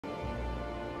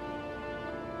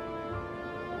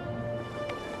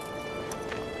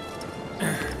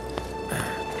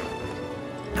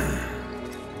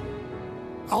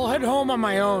I'll head home on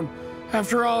my own.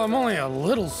 After all, I'm only a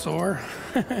little sore.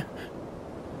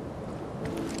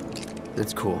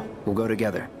 It's cool. We'll go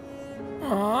together.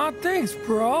 Aw, thanks,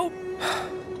 bro.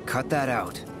 Cut that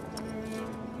out.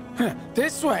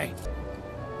 This way.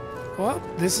 Well,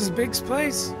 this is Big's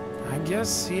place. I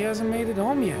guess he hasn't made it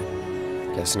home yet.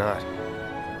 Guess not.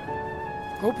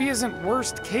 Hope he isn't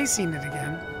worst-casing it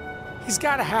again. He's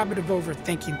got a habit of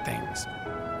overthinking things,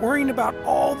 worrying about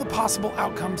all the possible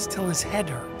outcomes till his head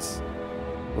hurts.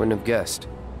 Wouldn't have guessed.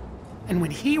 And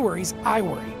when he worries, I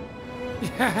worry.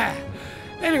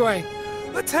 Anyway,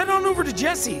 let's head on over to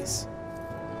Jesse's.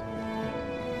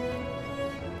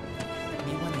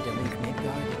 Anyone need a link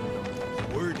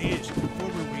Midgard? Word is, the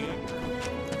former reactor.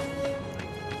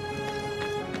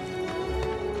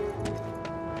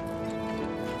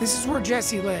 This is where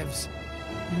Jesse lives.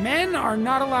 Men are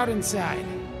not allowed inside.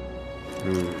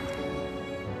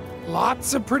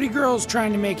 Lots of pretty girls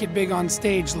trying to make it big on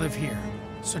stage live here.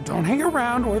 So don't hang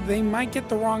around or they might get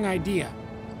the wrong idea.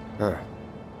 Huh.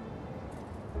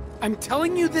 I'm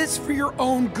telling you this for your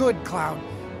own good, Cloud.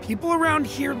 People around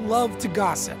here love to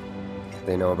gossip.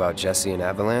 They know about Jesse and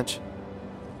Avalanche?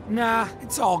 Nah,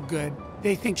 it's all good.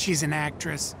 They think she's an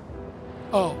actress.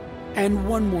 Oh, and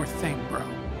one more thing, bro.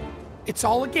 It's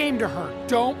all a game to her.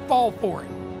 Don't fall for it.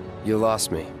 You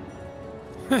lost me.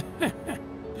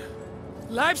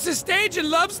 Life's a stage and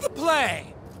love's the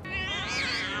play.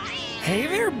 Hey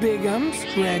there,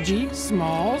 Bigums, Reggie,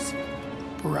 Smalls.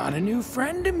 Brought a new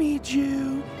friend to meet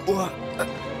you. What?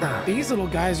 These little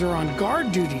guys are on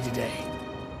guard duty today.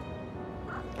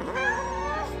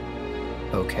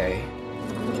 Okay.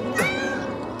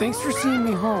 Thanks for seeing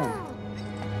me home.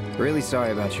 Really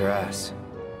sorry about your ass.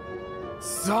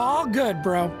 It's all good,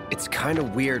 bro. It's kind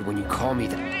of weird when you call me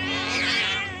that.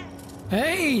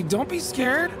 Hey, don't be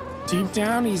scared. Deep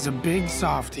down, he's a big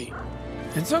softie.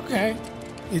 It's okay.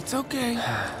 It's okay.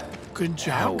 Good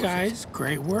job, guys.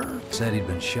 Great work. Said he'd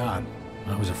been shot.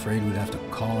 I was afraid we'd have to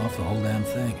call off the whole damn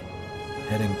thing.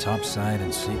 Heading topside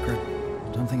in secret.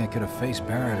 Don't think I could have faced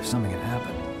Barrett if something had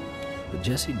happened. But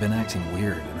Jessie'd been acting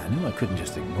weird, and I knew I couldn't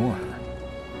just ignore her.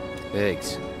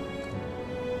 Biggs.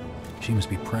 She must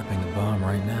be prepping the bomb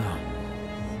right now.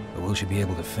 But will she be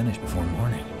able to finish before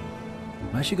morning?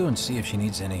 I should go and see if she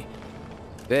needs any...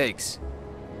 Biggs.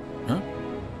 Huh?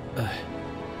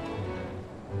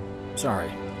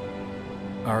 Sorry.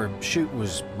 Our chute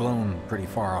was blown pretty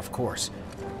far off course.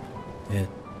 It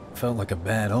felt like a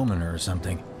bad omen or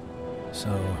something.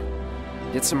 So...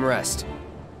 Get some rest.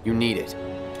 You need it.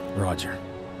 Roger.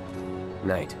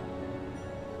 Night.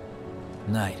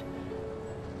 Night.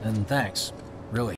 And thanks, really.